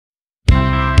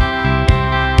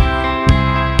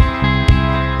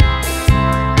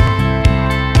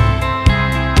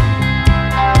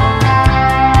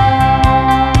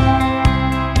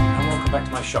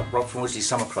from Woodsley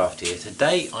Summercraft here.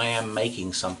 Today I am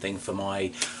making something for my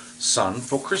son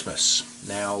for Christmas.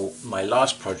 Now my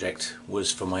last project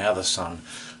was for my other son.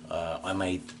 I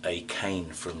made a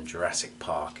cane from Jurassic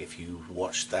Park, if you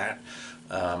watched that.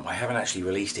 I haven't actually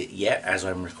released it yet as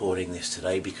I'm recording this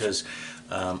today because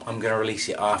I'm going to release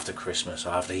it after Christmas,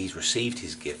 after he's received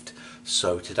his gift.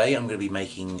 So today I'm going to be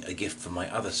making a gift for my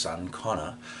other son,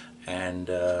 Connor, and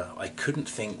I couldn't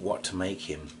think what to make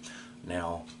him.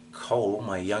 Now Cole,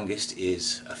 my youngest,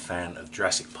 is a fan of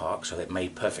Jurassic Park, so it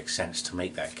made perfect sense to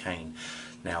make that cane.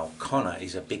 Now Connor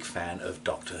is a big fan of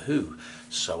Doctor Who,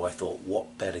 so I thought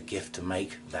what better gift to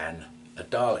make than a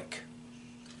Dalek.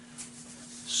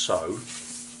 So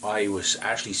I was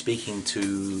actually speaking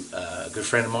to a good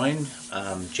friend of mine,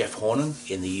 Jeff Hornan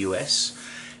in the US,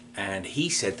 and he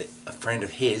said that a friend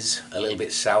of his a little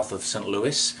bit south of St.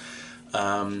 Louis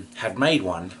had made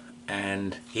one,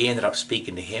 and he ended up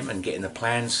speaking to him and getting the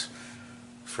plans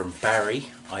from Barry.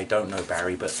 I don't know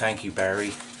Barry, but thank you,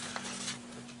 Barry.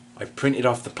 I printed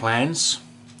off the plans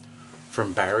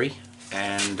from Barry,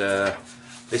 and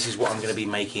this is what I'm going to be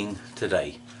making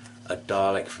today, a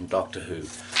Dalek from Doctor Who.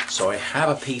 So I have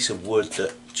a piece of wood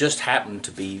that just happened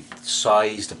to be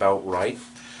sized about right.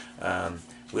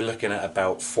 We're looking at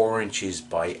about 4 inches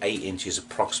by 8 inches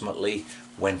approximately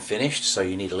when finished, so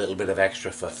you need a little bit of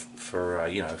extra for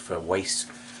you know, for waste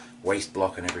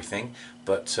block and everything,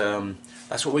 but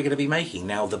that's what we're going to be making.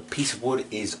 Now the piece of wood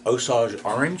is Osage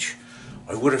orange.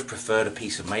 I would have preferred a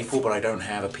piece of maple, but I don't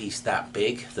have a piece that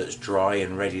big that's dry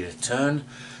and ready to turn,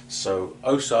 so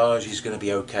Osage is going to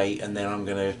be okay, and then I'm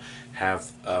going to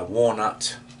have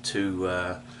walnut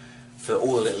for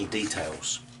all the little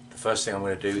details. The first thing I'm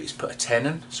going to do is put a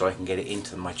tenon so I can get it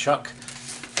into my chuck,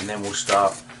 and then we'll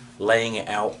start laying it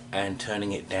out and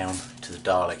turning it down to the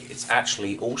Dalek. It's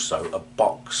actually also a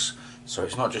box, so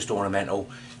it's not just ornamental,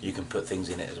 you can put things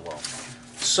in it as well.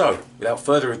 So without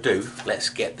further ado, let's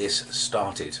get this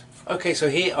started. Okay, so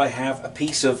here I have a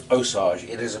piece of Osage.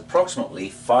 It is approximately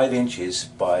 5 inches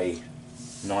by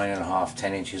 9.5,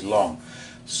 10 inches long.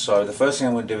 So the first thing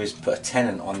I'm going to do is put a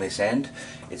tenon on this end.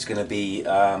 It's going to be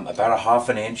about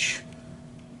 1/2 inch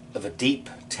of a deep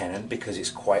tenon because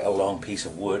it's quite a long piece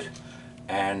of wood,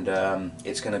 and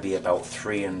it's going to be about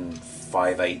 3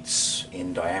 5/8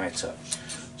 in diameter.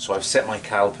 So I've set my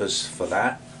calipers for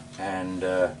that, and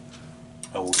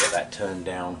I will get that turned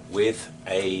down with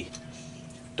a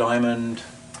diamond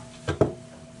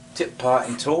tip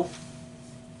parting tool.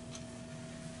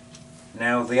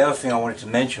 Now the other thing I wanted to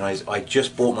mention is I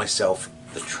just bought myself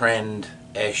the Trend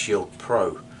Air Shield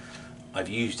Pro. I've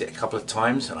used it a couple of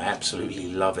times and I absolutely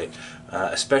love it,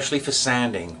 especially for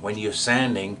sanding. When you're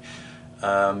sanding,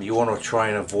 you want to try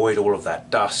and avoid all of that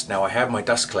dust. Now I have my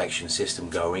dust collection system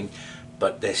going,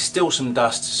 but there's still some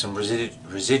dust, some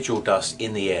residual dust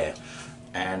in the air,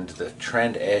 and the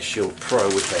Trend Air Shield Pro,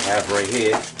 which I have right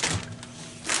here,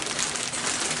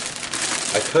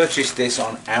 I purchased this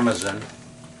on Amazon.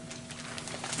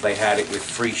 They had it with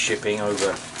free shipping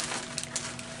over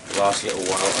the last little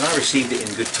while, and I received it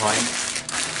in good time.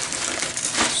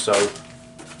 So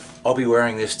I'll be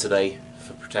wearing this today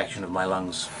for protection of my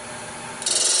lungs.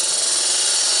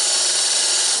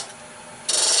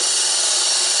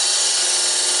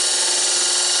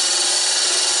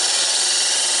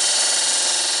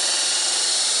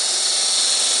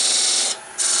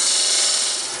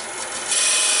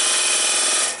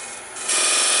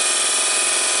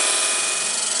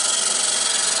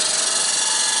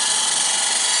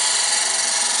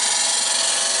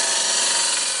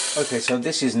 Okay, so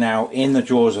this is now in the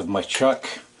jaws of my chuck,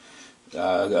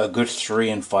 a good 3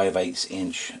 5/8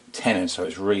 inch tenon, so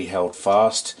it's really held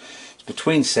fast. It's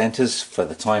between centers for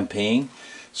the time being.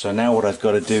 So now what I've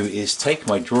got to do is take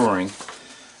my drawing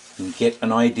and get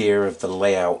an idea of the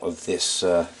layout of this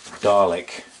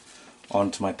Dalek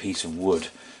onto my piece of wood.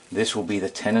 This will be the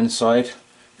tenon side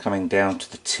coming down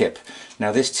to the tip.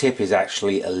 Now this tip is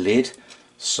actually a lid,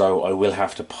 so I will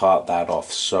have to part that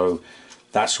off. So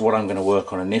that's what I'm going to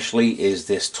work on initially, is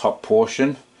this top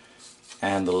portion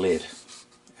and the lid,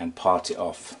 and part it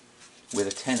off with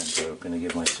a tenon. So I'm going to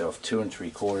give myself 2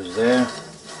 3/4 there,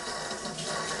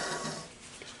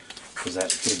 because that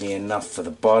gives me enough for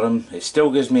the bottom. It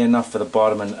still gives me enough for the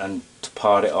bottom, and to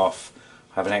part it off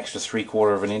I have an extra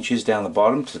 3/4 inches down the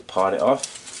bottom to part it off.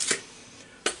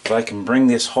 But I can bring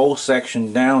this whole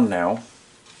section down now.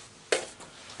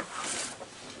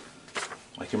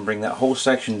 I can bring that whole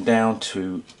section down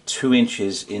to 2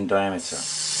 inches in diameter.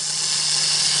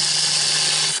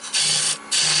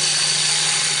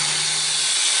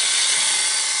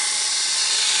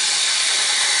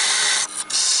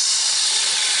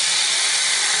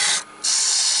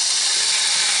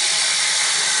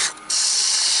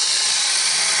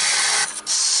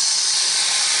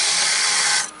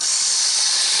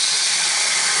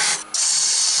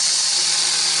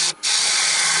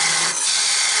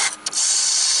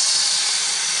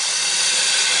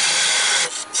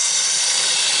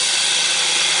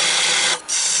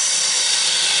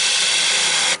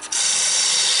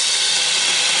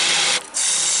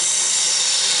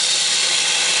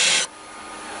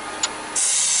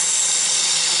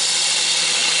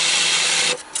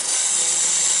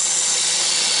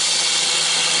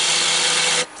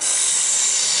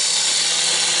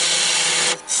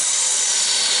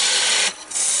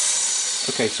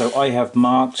 Okay, so I have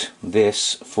marked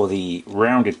this for the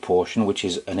rounded portion, which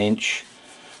is 1 inch.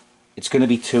 It's going to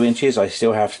be 2 inches. I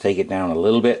still have to take it down a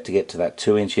little bit to get to that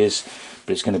 2 inches,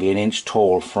 but it's going to be 1 inch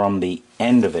tall from the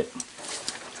end of it,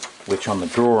 which on the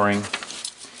drawing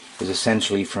is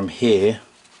essentially from here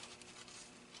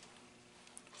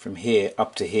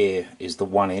up to here is the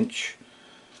 1 inch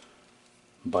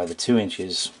by the 2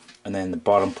 inches, and then the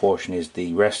bottom portion is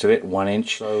the rest of it, 1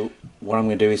 inch. So what I'm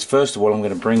going to do is, first of all, I'm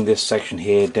going to bring this section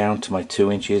here down to my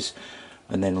 2 inches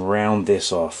and then round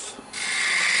this off.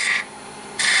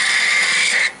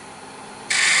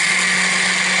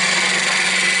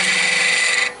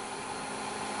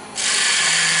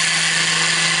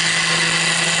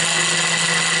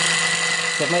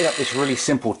 So I've made up this really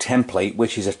simple template,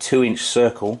 which is a 2-inch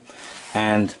circle,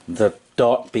 and the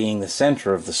dot being the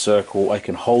center of the circle, I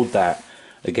can hold that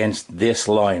against this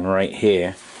line right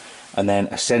here, and then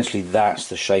essentially that's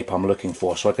the shape I'm looking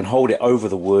for. So I can hold it over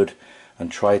the wood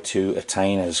and try to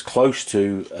attain as close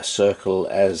to a circle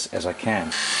as I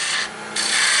can.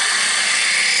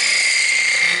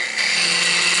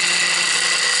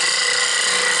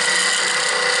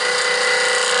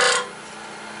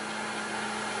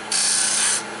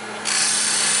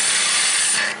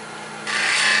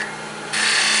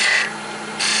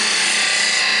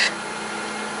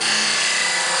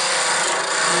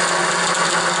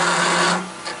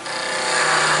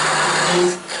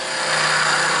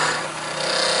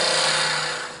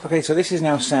 Okay, so this is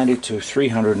now sanded to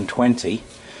 320,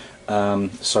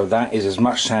 so that is as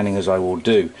much sanding as I will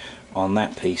do on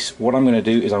that piece. What I'm going to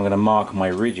do is I'm going to mark my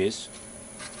ridges.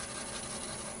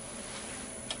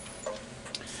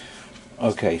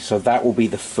 Okay, so that will be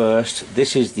the first.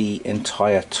 This is the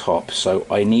entire top, so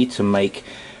I need to make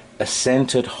a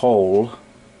centered hole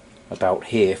about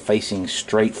here facing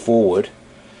straight forward,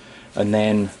 and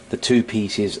then the 2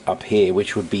 pieces up here,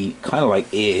 which would be kind of like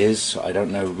ears. I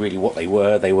don't know really what they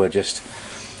were just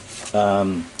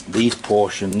these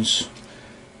portions,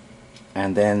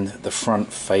 and then the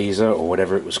front phaser or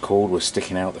whatever it was called was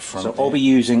sticking out the front. So I'll be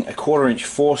using a 1/4 inch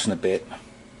force and a bit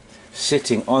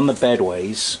sitting on the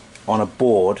bedways on a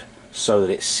board so that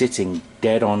it's sitting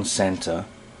dead on center,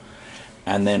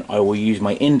 and then I will use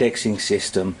my indexing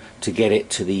system to get it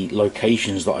to the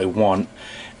locations that I want.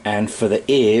 And for the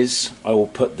ears, I will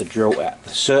put the drill at a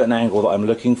certain angle that I'm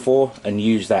looking for and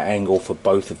use that angle for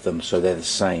both of them so they're the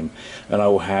same. And I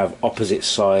will have opposite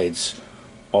sides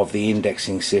of the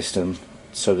indexing system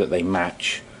so that they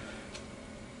match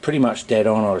pretty much dead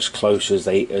on, or as close as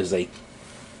I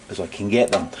can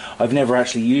get them. I've never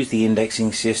actually used the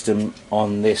indexing system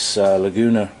on this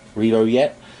Laguna Revo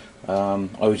yet.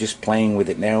 I was just playing with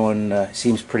it now, and it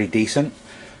seems pretty decent.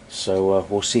 So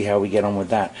we'll see how we get on with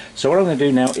that. So what I'm going to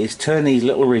do now is turn these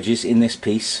little ridges in this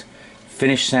piece,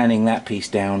 finish sanding that piece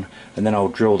down, and then I'll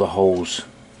drill the holes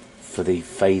for the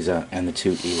phaser and the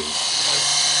 2 ears.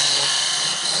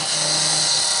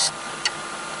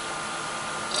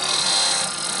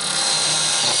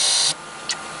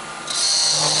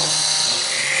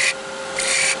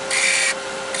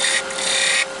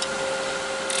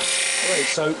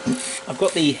 So I've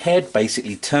got the head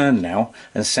basically turned now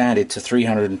and sanded to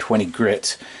 320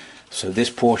 grit. So this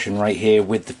portion right here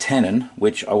with the tenon,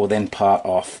 which I will then part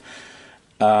off.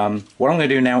 What I'm going to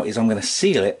do now is I'm going to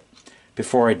seal it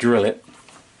before I drill it,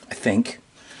 I think.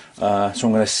 So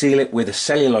I'm going to seal it with a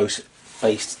cellulose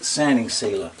based sanding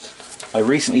sealer. I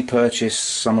recently purchased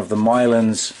some of the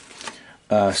Mylan's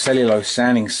cellulose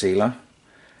sanding sealer.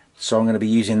 So I'm going to be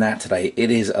using that today.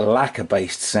 It is a lacquer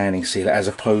based sanding sealer as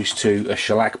opposed to a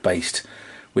shellac based,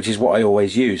 which is what I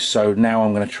always use. So now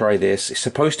I'm going to try this. It's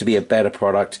supposed to be a better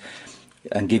product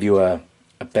and give you a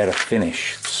better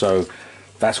finish. So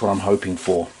that's what I'm hoping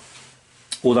for.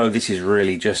 Although this is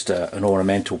really just an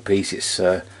ornamental piece. It's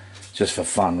just for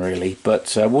fun really.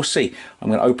 But we'll see. I'm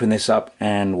going to open this up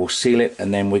and we'll seal it,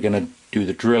 and then we're going to do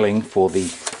the drilling for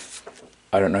the,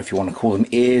 I don't know if you want to call them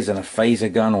ears and a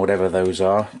phaser gun or whatever those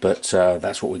are, but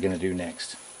that's what we're going to do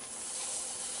next.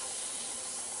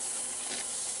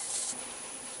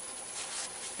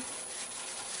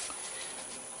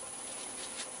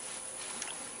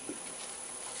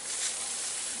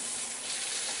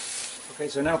 Okay,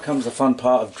 so now comes the fun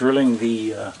part of drilling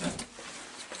the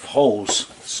holes.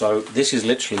 So this is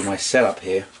literally my setup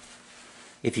here.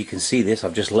 If you can see this,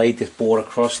 I've just laid this board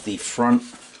across the front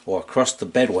or across the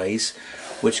bedways,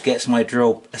 which gets my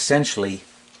drill essentially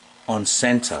on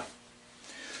center.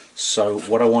 So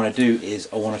what I want to do is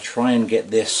I want to try and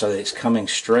get this so that it's coming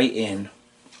straight in,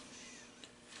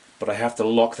 but I have to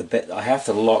lock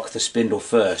the spindle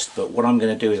first. But what I'm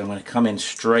going to do is I'm going to come in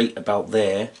straight about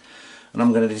there, and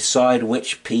I'm going to decide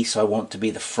which piece I want to be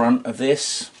the front of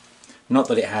this. Not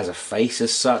that it has a face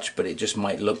as such, but it just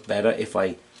might look better if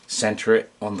I center it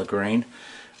on the grain.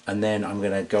 And then I'm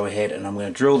going to go ahead and I'm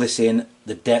going to drill this in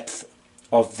the depth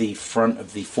of the front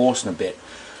of the Forstner bit,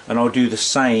 and I'll do the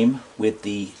same with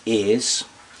the ears,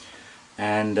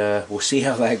 and we'll see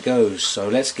how that goes. So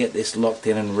let's get this locked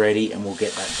in and ready, and we'll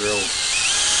get that drilled.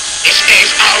 This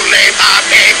is only my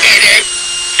beginning.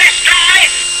 Destroy!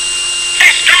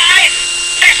 Destroy!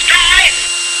 Destroy!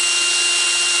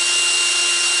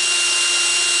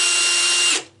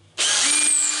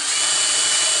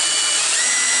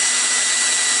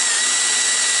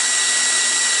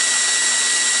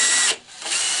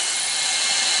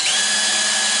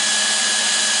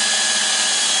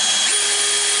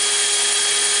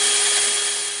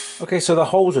 Okay, so the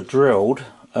holes are drilled.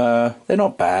 They're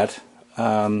not bad.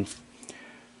 My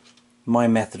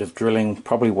method of drilling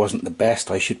probably wasn't the best.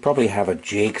 I should probably have a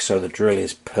jig so the drill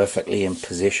is perfectly in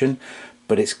position,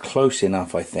 but it's close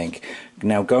enough, I think.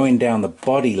 Now going down the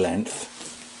body length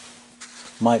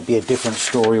might be a different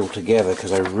story altogether,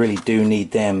 because I really do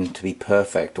need them to be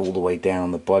perfect all the way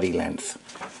down the body length.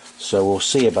 So we'll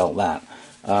see about that.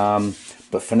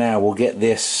 But for now we'll get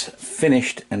this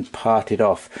finished and parted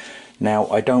off. Now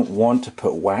I don't want to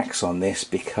put wax on this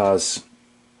because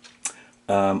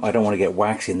I don't want to get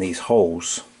wax in these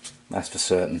holes, that's for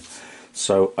certain.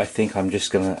 So I think I'm just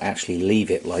going to actually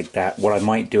leave it like that. What I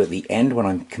might do at the end when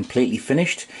I'm completely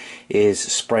finished is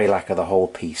spray lacquer the whole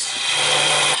piece.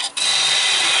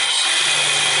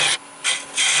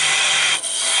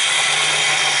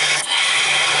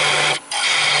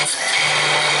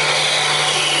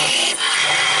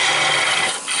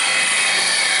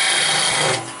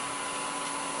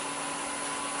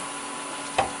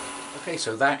 Okay,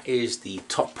 so that is the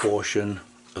top portion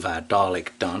of our Dalek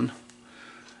done.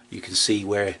 You can see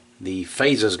where the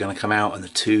phaser is going to come out and the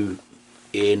two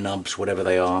ear nubs, whatever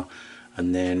they are,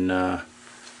 and then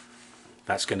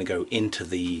that's going to go into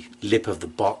the lip of the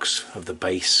box of the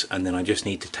base, and then I just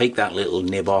need to take that little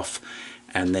nib off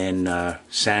and then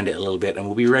sand it a little bit, and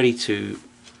we'll be ready to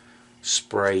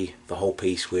spray the whole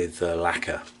piece with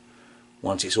lacquer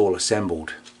once it's all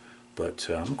assembled. But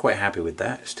I'm quite happy with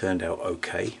that. It's turned out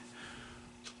okay.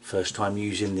 First time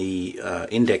using the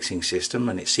indexing system,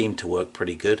 and it seemed to work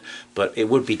pretty good, but it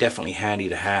would be definitely handy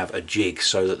to have a jig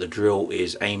so that the drill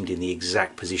is aimed in the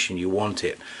exact position you want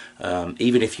it.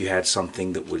 Even if you had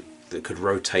something that could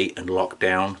rotate and lock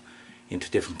down into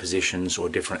different positions or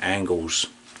different angles.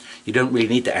 You don't really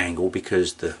need the angle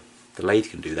because the lathe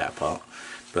can do that part.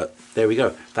 But there we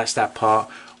go, that's that part.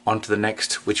 On to the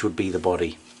next, which would be the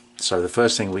body. So the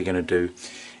first thing we're going to do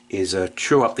is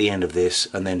chew up the end of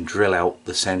this and then drill out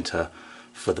the center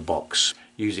for the box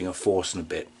using a Forstner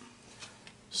bit.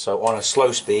 So on a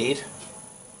slow speed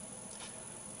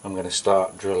I'm going to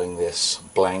start drilling this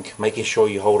blank, making sure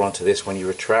you hold on to this when you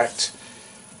retract.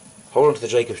 Hold on to the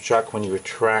Jacob's chuck when you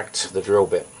retract the drill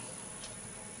bit.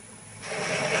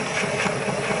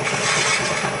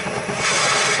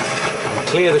 And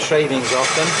clear the shavings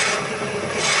off them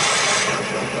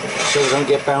so they don't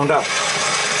get bound up.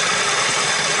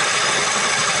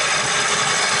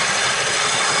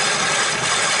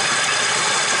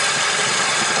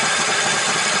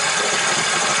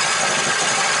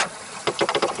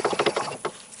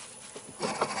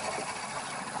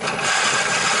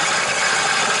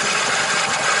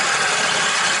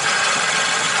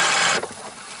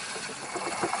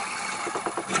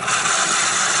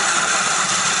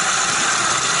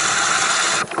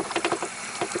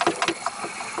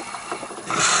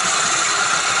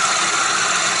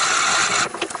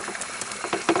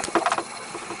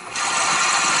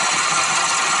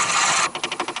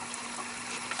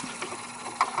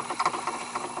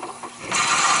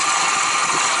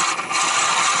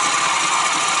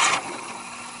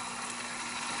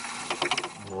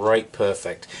 Right,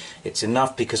 perfect. It's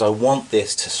enough because I want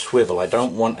this to swivel. I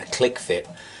don't want a click fit,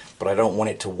 but I don't want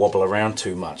it to wobble around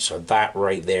too much. So that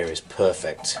right there is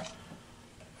perfect.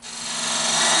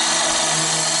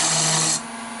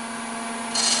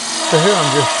 So here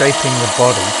I'm just shaping the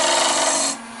body,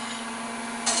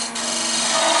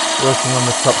 working on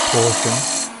the top portion.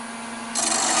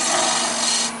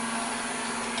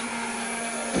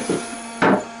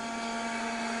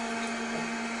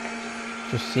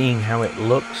 Just seeing how it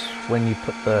looks when you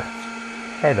put the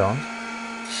head on.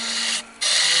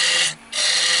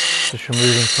 Just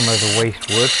removing some of the waste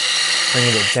wood,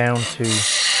 bringing it down to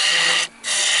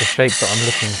the shape that I'm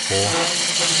looking for.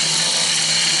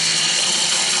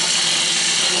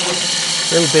 A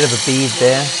little bit of a bead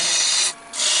there.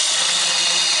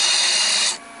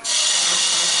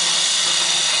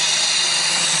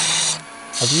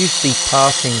 I've used the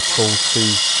parting tool to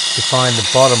define the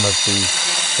bottom of the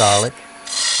Dalek,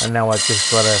 and now I've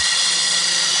just got to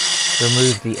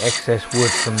remove the excess wood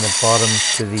from the bottom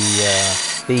to the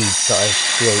beads that I've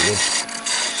created.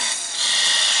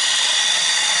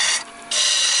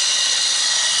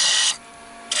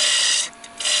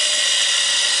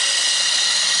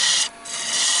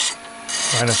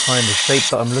 Trying to find the shape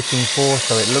that I'm looking for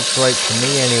so it looks right to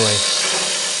me anyway.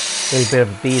 A little bit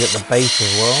of a bead at the base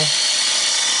as well.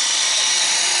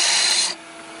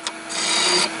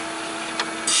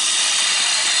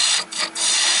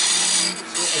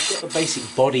 I've got the basic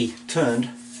body turned.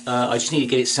 I just need to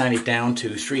get it sanded down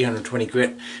to 320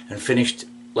 grit and finished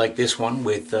like this one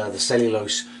with the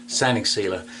cellulose sanding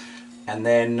sealer, and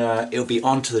then it'll be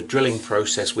on to the drilling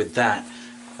process with that,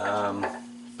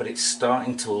 but it's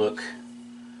starting to look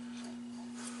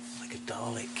like a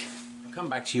Dalek. I'll come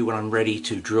back to you when I'm ready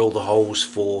to drill the holes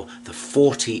for the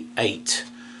 48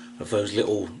 of those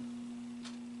little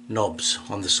knobs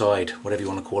on the side, whatever you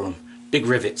want to call them. Big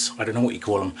rivets, I don't know what you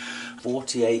call them.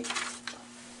 48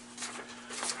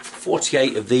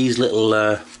 of these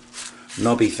little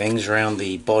knobby things around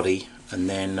the body, and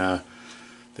then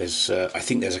there's I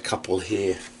think there's a couple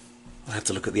here. I'll have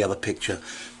to look at the other picture,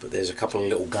 but there's a couple of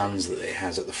little guns that it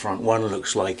has at the front. One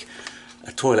looks like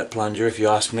a toilet plunger, if you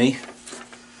ask me,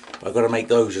 but I've got to make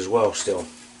those as well still.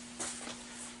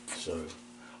 So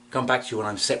I'll come back to you when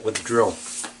I'm set with the drill.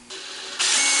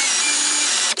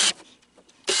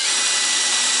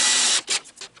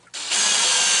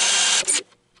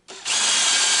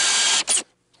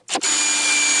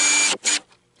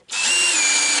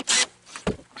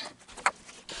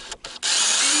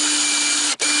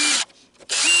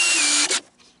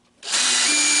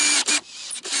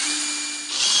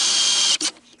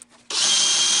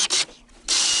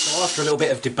 After a little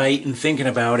bit of debate and thinking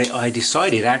about it, I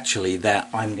decided actually that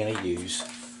I'm going to use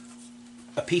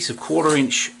a piece of 1/4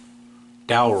 inch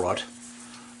dowel rod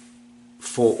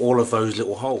for all of those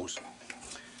little holes.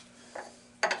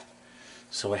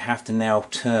 So I have to now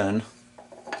turn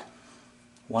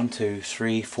 1, 2,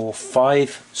 3, 4,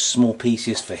 5 small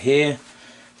pieces for here,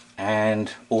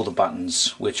 and all the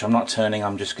buttons, which I'm not turning,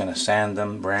 I'm just going to sand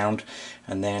them round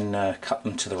and then cut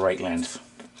them to the right length.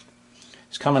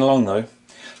 It's coming along though.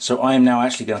 So I am now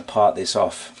actually going to part this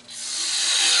off.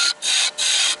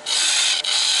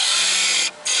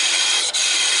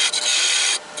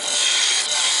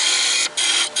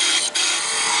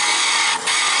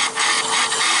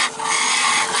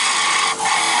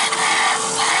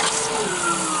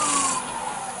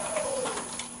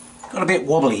 Got a bit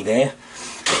wobbly there,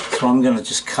 so I'm going to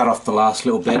just cut off the last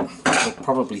little bit. It'll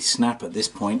probably snap at this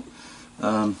point. So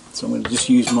I'm going to just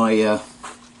use my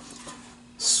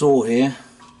saw here.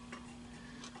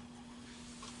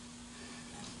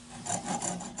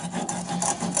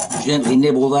 Gently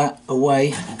nibble that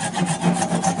away.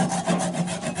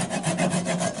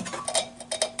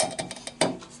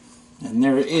 And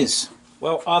there it is.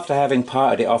 Well, after having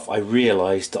parted it off, I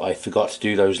realised that I forgot to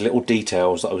do those little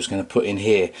details that I was going to put in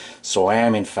here. So I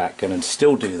am in fact going to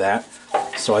still do that.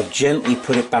 So I've gently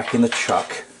put it back in the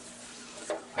chuck.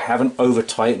 I haven't over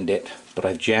tightened it, but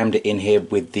I've jammed it in here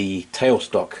with the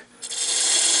tailstock.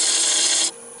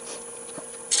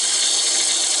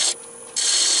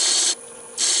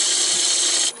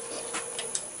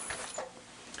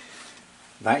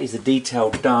 That is the detail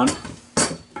done.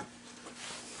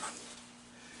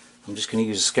 I'm just going to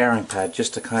use a scouring pad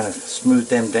just to kind of smooth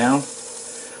them down.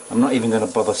 I'm not even going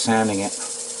to bother sanding it.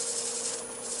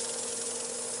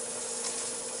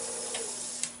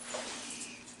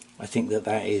 I think that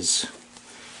that is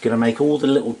going to make all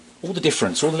the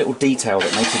difference, all the little detail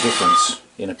that makes a difference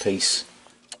in a piece.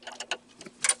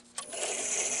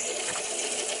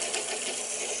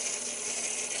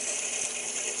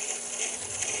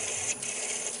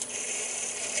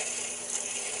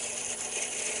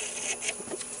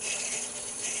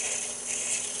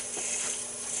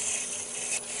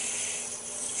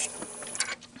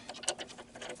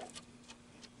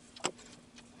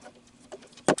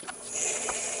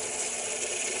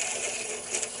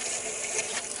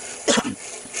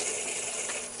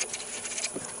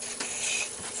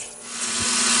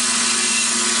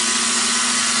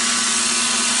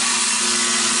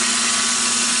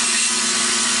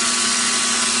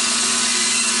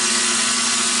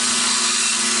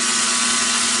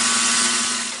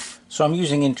 So I'm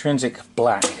using intrinsic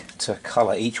black to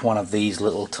colour each one of these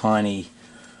little tiny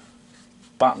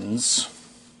buttons,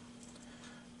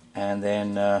 and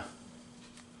then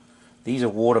these are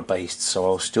water based, so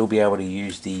I'll still be able to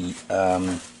use the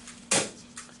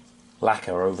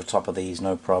lacquer over top of these,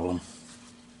 no problem.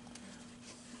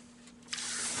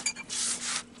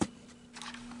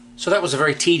 So that was a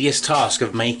very tedious task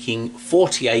of making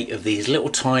 48 of these little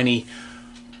tiny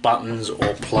buttons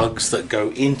or plugs that go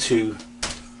into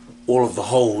all of the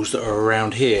holes that are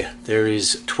around here. There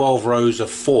is 12 rows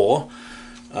of 4,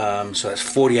 so that's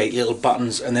 48 little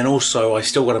buttons, and then also I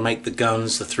still got to make the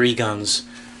guns, the 3 guns,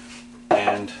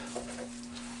 and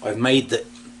I've made the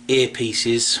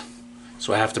earpieces,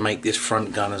 so I have to make this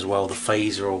front gun as well, the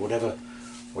phaser or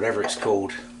whatever it's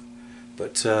called.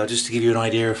 But just to give you an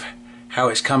idea of how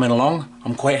it's coming along,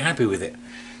 I'm quite happy with it.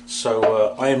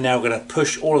 So I am now going to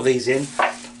push all of these in.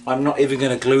 I'm not even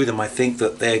going to glue them. I think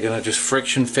that they're going to just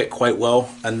friction fit quite well,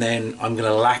 and then I'm going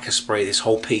to lacquer spray this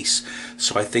whole piece,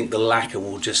 so I think the lacquer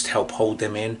will just help hold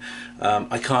them in.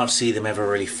 I can't see them ever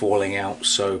really falling out,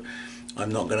 so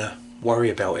I'm not going to worry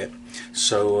about it.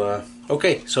 So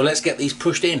okay, so let's get these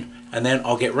pushed in, and then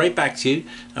I'll get right back to you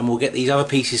and we'll get these other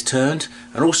pieces turned.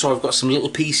 And also I've got some little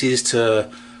pieces to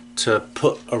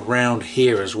put around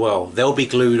here as well. They'll be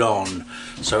glued on,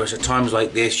 so it's at times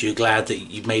like this you're glad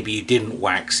that maybe you didn't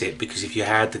wax it, because if you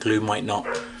had, the glue might not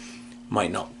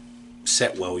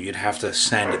set well. You'd have to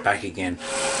sand it back again.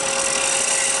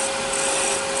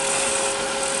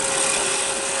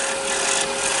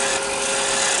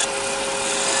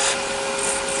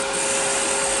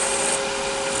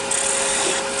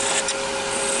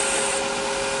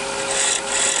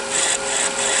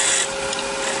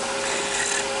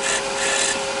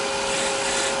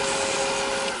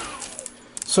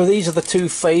 So these are the 2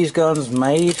 phase guns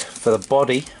made for the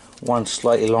body, one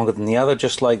slightly longer than the other,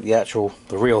 just like the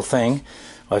real thing.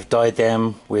 I've dyed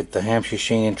them with the Hampshire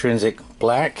Sheen Intrinsic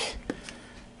Black,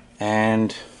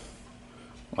 and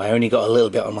I only got a little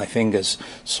bit on my fingers.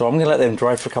 So I'm going to let them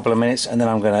dry for a couple of minutes, and then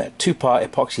I'm going to 2-part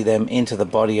epoxy them into the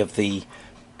body of the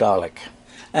Dalek.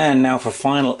 And now for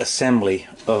final assembly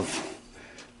of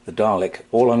the Dalek,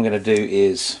 all I'm going to do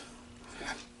is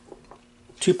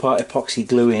 2-part epoxy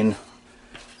glue in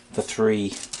the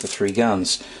three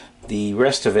guns. The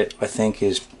rest of it I think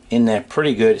is in there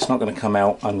pretty good. It's not going to come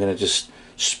out. I'm going to just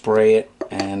spray it,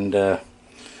 and I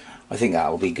think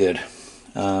that will be good.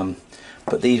 But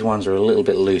these ones are a little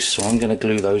bit loose, so I'm going to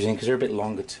glue those in because they're a bit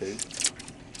longer too.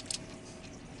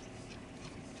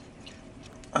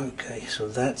 Okay, so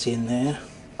that's in there.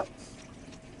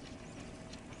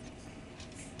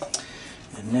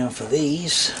 And now for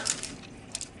these.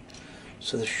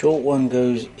 So the short one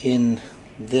goes in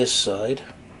this side.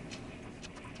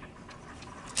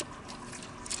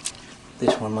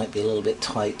 This one might be a little bit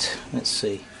tight. Let's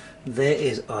see. There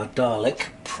is our Dalek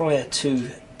prior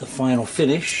to the final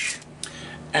finish.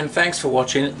 And thanks for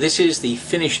watching. This is the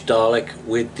finished Dalek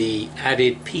with the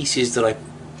added pieces that I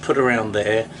put around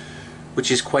there, which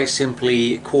is quite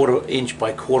simply 1/4 inch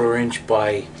by 1/4 inch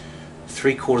by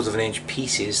 3/4 of an inch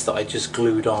pieces that I just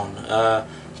glued on.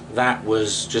 That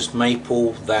was just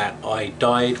maple that I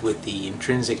dyed with the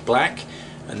intrinsic black,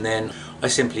 and then I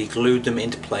simply glued them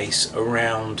into place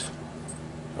around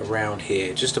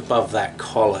here, just above that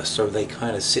collar, so they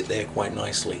kind of sit there quite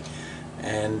nicely.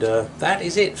 And that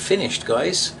is it, finished,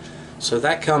 guys. So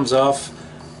that comes off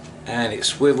and it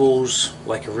swivels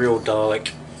like a real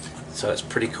Dalek, so that's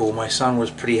pretty cool. My son was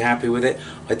pretty happy with it.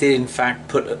 I did in fact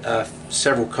put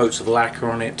several coats of lacquer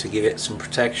on it to give it some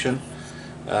protection.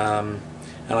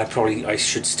 And I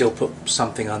should still put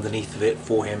something underneath of it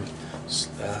for him.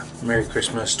 Merry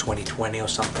Christmas 2020 or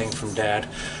something from Dad.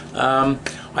 I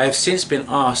have since been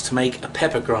asked to make a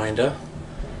pepper grinder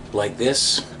like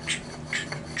this.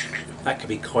 That could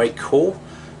be quite cool.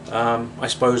 I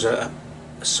suppose a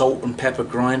salt and pepper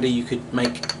grinder you could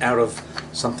make out of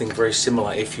something very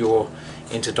similar if you're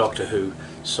into Doctor Who.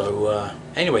 So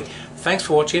anyway, thanks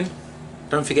for watching.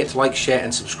 Don't forget to like, share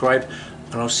and subscribe,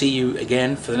 and I'll see you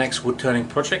again for the next wood turning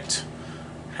project.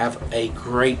 Have a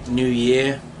great new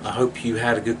year. I hope you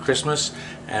had a good Christmas,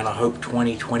 and I hope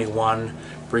 2021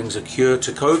 brings a cure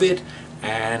to COVID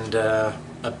and a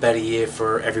better year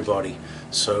for everybody.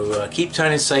 So keep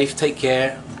turning safe, take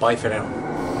care, bye for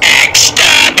now.